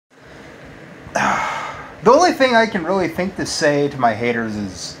The only thing I can really think to say to my haters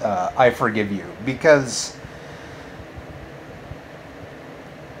is, I forgive you. Because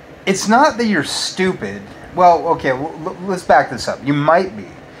it's not that you're stupid. Well, okay, let's back this up. You might be.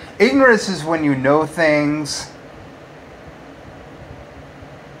 Ignorance is when you know things.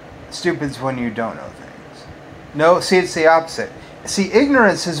 Stupid's when you don't know things. No, see, it's the opposite. See,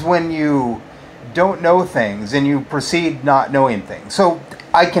 ignorance is when you don't know things and you proceed not knowing things. So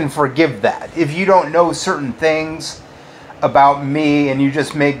I can forgive that. If you don't know certain things about me and you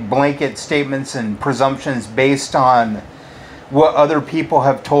just make blanket statements and presumptions based on what other people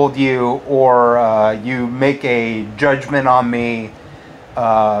have told you, or you make a judgment on me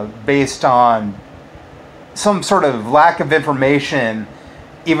based on some sort of lack of information,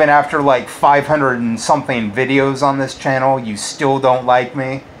 even after like 500 and something videos on this channel, you still don't like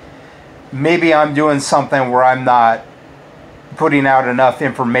me. Maybe I'm doing something where I'm not putting out enough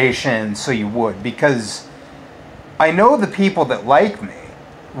information so you would, because I know the people that like me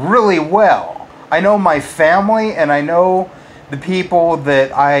really well. I know my family, and I know the people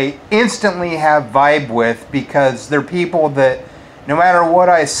that I instantly have vibe with, because they're people that no matter what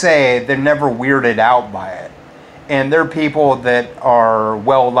I say, they're never weirded out by it. And they're people that are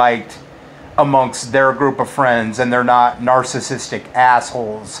well liked amongst their group of friends, and they're not narcissistic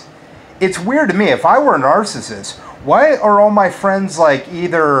assholes. It's weird to me. If I were a narcissist, why are all my friends like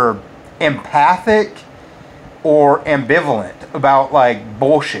either empathic or ambivalent about like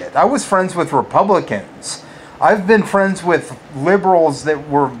bullshit? I was friends with Republicans. I've been friends with liberals that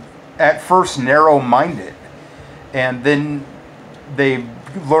were at first narrow-minded, and then they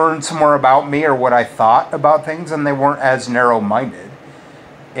learned some more about me or what I thought about things, and they weren't as narrow-minded.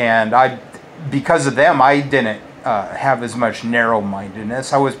 And because of them, I didn't have as much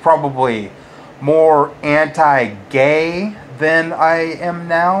narrow-mindedness. I was probably more anti-gay than I am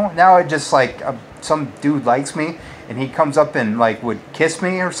now. Now I just like, some dude likes me and he comes up and like would kiss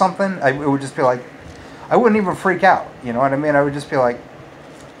me or something, it would just be like, I wouldn't even freak out, you know what I mean? I would just be like,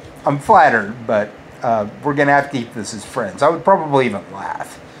 I'm flattered, but we're gonna have to keep this as friends. I would probably even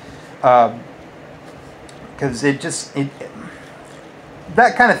laugh, because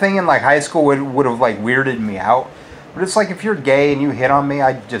that kind of thing in like high school would have like weirded me out. But it's like, if you're gay and you hit on me,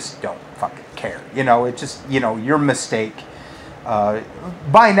 I just don't fucking care. You know, it's just, you know, your mistake.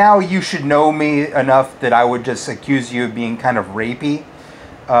 By now you should know me enough that I would just accuse you of being kind of rapey.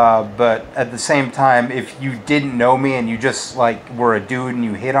 But at the same time, if you didn't know me and you just like were a dude and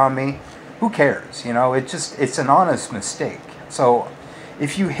you hit on me, who cares? You know, it's an honest mistake. So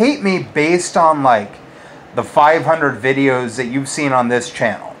if you hate me based on like the 500 videos that you've seen on this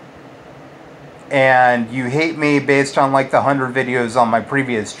channel, and you hate me based on like the 100 videos on my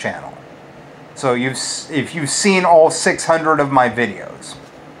previous channel, so if you've seen all 600 of my videos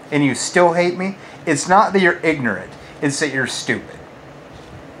and you still hate me, it's not that you're ignorant, it's that you're stupid.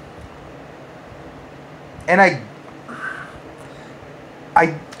 And I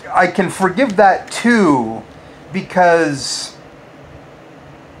can forgive that too, because,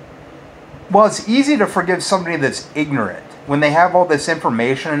 well, it's easy to forgive somebody that's ignorant when they have all this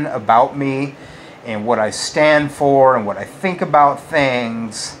information about me and what I stand for and what I think about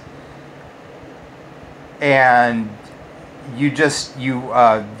things, and you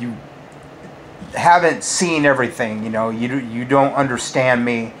haven't seen everything. You know, you don't understand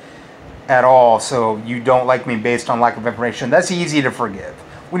me at all, so you don't like me based on lack of information. That's easy to forgive.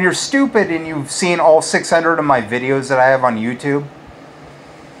 When you're stupid and you've seen all 600 of my videos that I have on YouTube,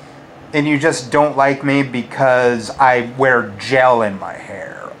 and you just don't like me because I wear gel in my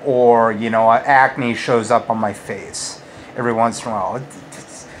hair, or, you know, acne shows up on my face every once in a while.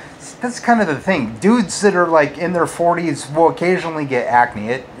 That's kind of the thing. Dudes that are like in their 40s will occasionally get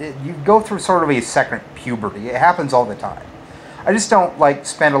acne. You go through sort of a second puberty. It happens all the time. I just don't like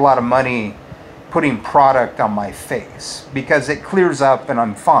spend a lot of money putting product on my face, because it clears up and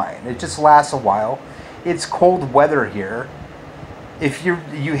I'm fine. It just lasts a while. It's cold weather here. If you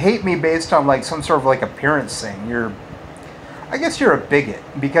hate me based on like some sort of like appearance thing, I guess you're a bigot,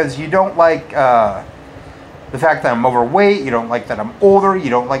 because you don't like the fact that I'm overweight, you don't like that I'm older, you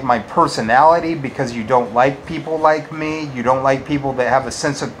don't like my personality because you don't like people like me, you don't like people that have a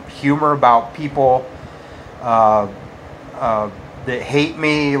sense of humor about people that hate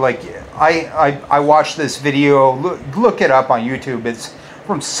me. Like, I watched this video, look it up on YouTube, it's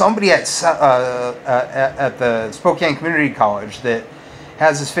from somebody at the Spokane Community College that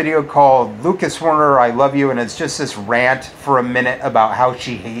has this video called Lucas Werner, I Love You, and it's just this rant for a minute about how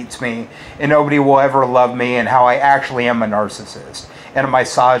she hates me and nobody will ever love me, and how I actually am a narcissist and a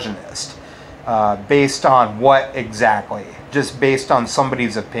misogynist. Based on what exactly? Just based on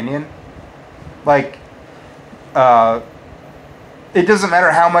somebody's opinion? Like, it doesn't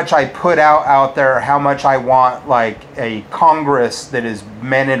matter how much I put out there, how much I want like a Congress that is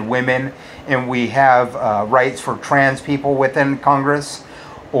men and women, and we have rights for trans people within Congress,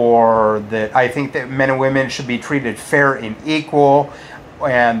 or that I think that men and women should be treated fair and equal,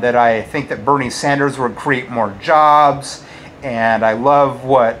 and that I think that Bernie Sanders would create more jobs, and I love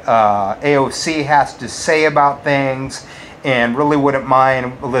what AOC has to say about things, and really wouldn't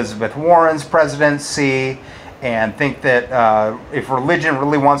mind Elizabeth Warren's presidency, and think that if religion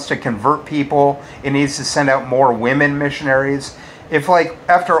really wants to convert people, it needs to send out more women missionaries. If, like,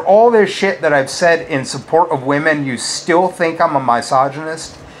 after all this shit that I've said in support of women, you still think I'm a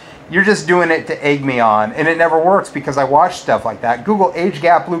misogynist, you're just doing it to egg me on, and it never works because I watch stuff like that. Google age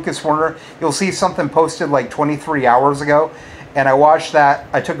gap Lucas Werner, you'll see something posted like 23 hours ago, and I watched that,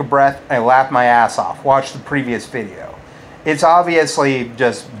 I took a breath, and I laughed my ass off. Watch the previous video. It's obviously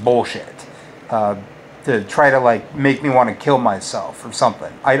just bullshit. To try to like make me want to kill myself or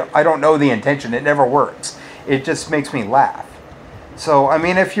something. I don't know the intention. It never works. It just makes me laugh. So, I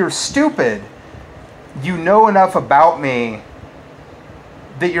mean, if you're stupid, you know enough about me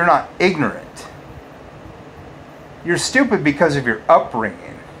that you're not ignorant. You're stupid because of your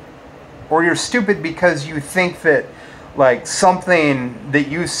upbringing. Or you're stupid because you think that like something that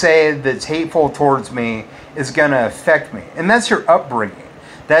you say that's hateful towards me is going to affect me. And that's your upbringing.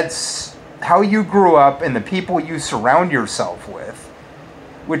 That's how you grew up and the people you surround yourself with,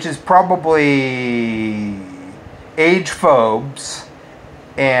 which is probably age phobes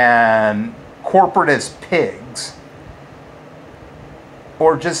and corporatist pigs,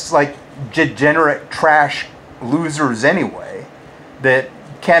 or just like degenerate trash losers anyway, that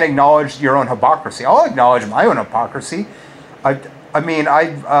can't acknowledge your own hypocrisy. I'll acknowledge my own hypocrisy. I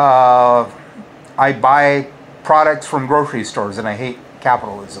buy products from grocery stores and I hate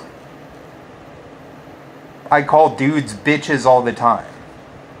capitalism. I call dudes bitches all the time.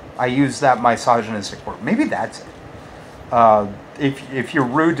 I use that misogynistic word. Maybe that's it. If you're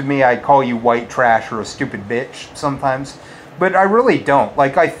rude to me, I call you white trash or a stupid bitch sometimes. But I really don't.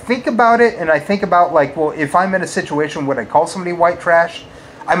 Like, I think about it, and I think about, like, well, if I'm in a situation, would I call somebody white trash?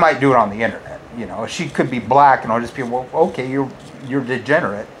 I might do it on the internet. You know, she could be black, and I'll just be, well, okay, you're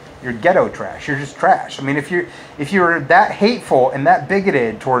degenerate. You're ghetto trash. You're just trash. I mean, if you're that hateful and that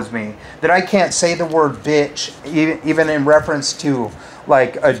bigoted towards me that I can't say the word bitch, even in reference to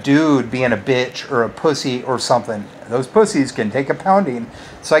like a dude being a bitch or a pussy or something, those pussies can take a pounding.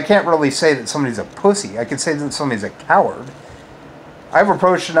 So I can't really say that somebody's a pussy. I can say that somebody's a coward. I've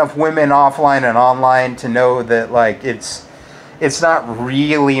approached enough women offline and online to know that like it's not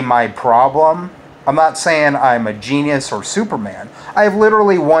really my problem. I'm not saying I'm a genius or Superman. I have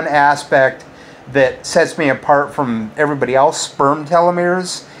literally one aspect that sets me apart from everybody else, sperm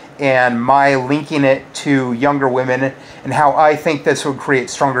telomeres, and my linking it to younger women and how I think this would create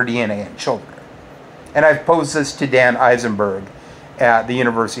stronger DNA in children. And I've posed this to Dan Eisenberg at the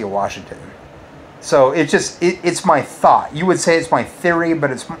University of Washington. So it's my thought. You would say it's my theory, but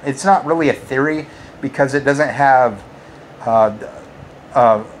it's not really a theory because it doesn't have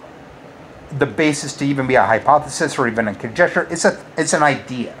the basis to even be a hypothesis or even a conjecture. It's an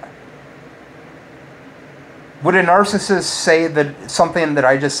idea. Would a narcissist say that something that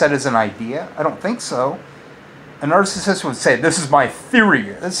I just said is an idea? I don't think so. A narcissist would say, this is my theory.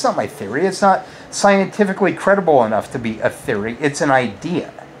 It's not my theory. It's not scientifically credible enough to be a theory. It's an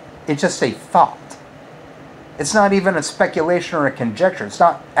idea. It's just a thought. It's not even a speculation or a conjecture. It's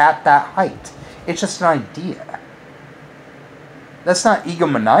not at that height. It's just an idea. That's not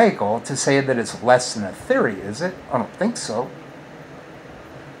egomaniacal to say that it's less than a theory, is it? I don't think so.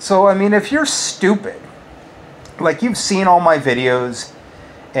 So, I mean, if you're stupid, like you've seen all my videos,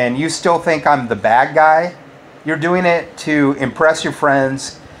 and you still think I'm the bad guy, you're doing it to impress your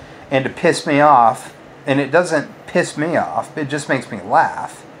friends and to piss me off, and it doesn't piss me off, it just makes me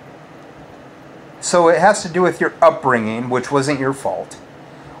laugh. So it has to do with your upbringing, which wasn't your fault,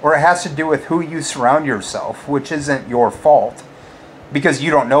 or it has to do with who you surround yourself, which isn't your fault, because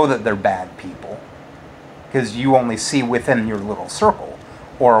you don't know that they're bad people, because you only see within your little circle,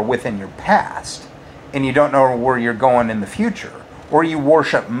 or within your past, and you don't know where you're going in the future, or you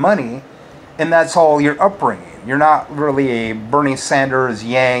worship money, and that's all your upbringing. You're not really a Bernie Sanders,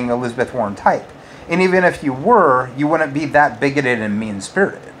 Yang, Elizabeth Warren type. And even if you were, you wouldn't be that bigoted and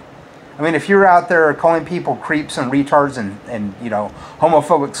mean-spirited. I mean, if you're out there calling people creeps and retards and you know,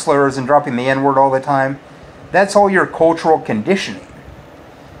 homophobic slurs and dropping the N-word all the time, that's all your cultural conditioning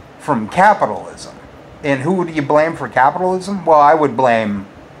from capitalism. And who do you blame for capitalism? Well, I would blame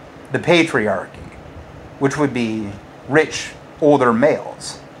the patriarchy, which would be rich, older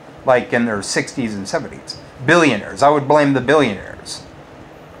males, like in their 60s and 70s. billionaires. I would blame the billionaires.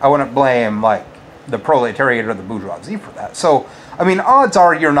 I wouldn't blame, like, the proletariat or the bourgeoisie for that. So, I mean, odds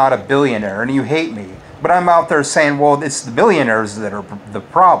are you're not a billionaire and you hate me, but I'm out there saying, well, it's the billionaires that are the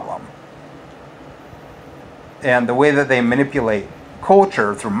problem. And the way that they manipulate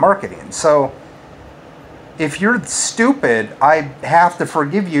culture through marketing. So, if you're stupid, I have to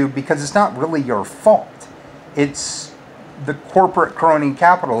forgive you because it's not really your fault. It's the corporate crony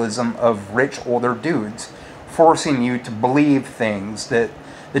capitalism of rich older dudes forcing you to believe things that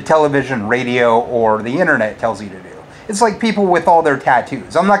the television, radio, or the internet tells you to do. It's like people with all their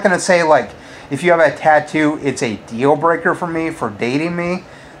tattoos. I'm not going to say, like, if you have a tattoo, it's a deal breaker for me for dating me.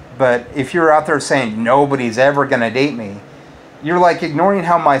 But if you're out there saying nobody's ever going to date me, you're like ignoring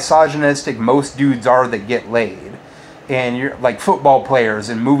how misogynistic most dudes are that get laid. And you're like football players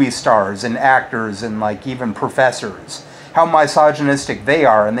and movie stars and actors and like even professors. How misogynistic they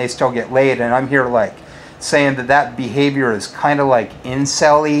are and they still get laid. And I'm here like saying that that behavior is kind of like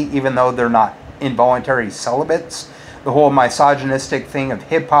incel-y, even though they're not involuntary celibates. The whole misogynistic thing of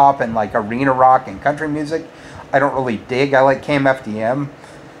hip-hop and like arena rock and country music, I don't really dig. I like KMFDM.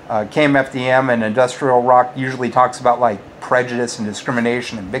 KMFDM and industrial rock usually talks about like prejudice and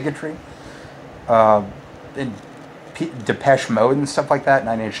discrimination and bigotry. And Depeche Mode and stuff like that,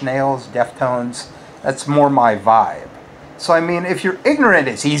 Nine Inch Nails, Deftones, that's more my vibe. So I mean, if you're ignorant,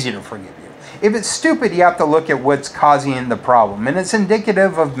 it's easy to forgive you. If it's stupid, you have to look at what's causing the problem. And it's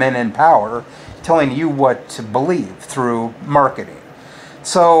indicative of men in power telling you what to believe through marketing.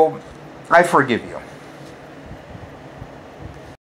 So I forgive you.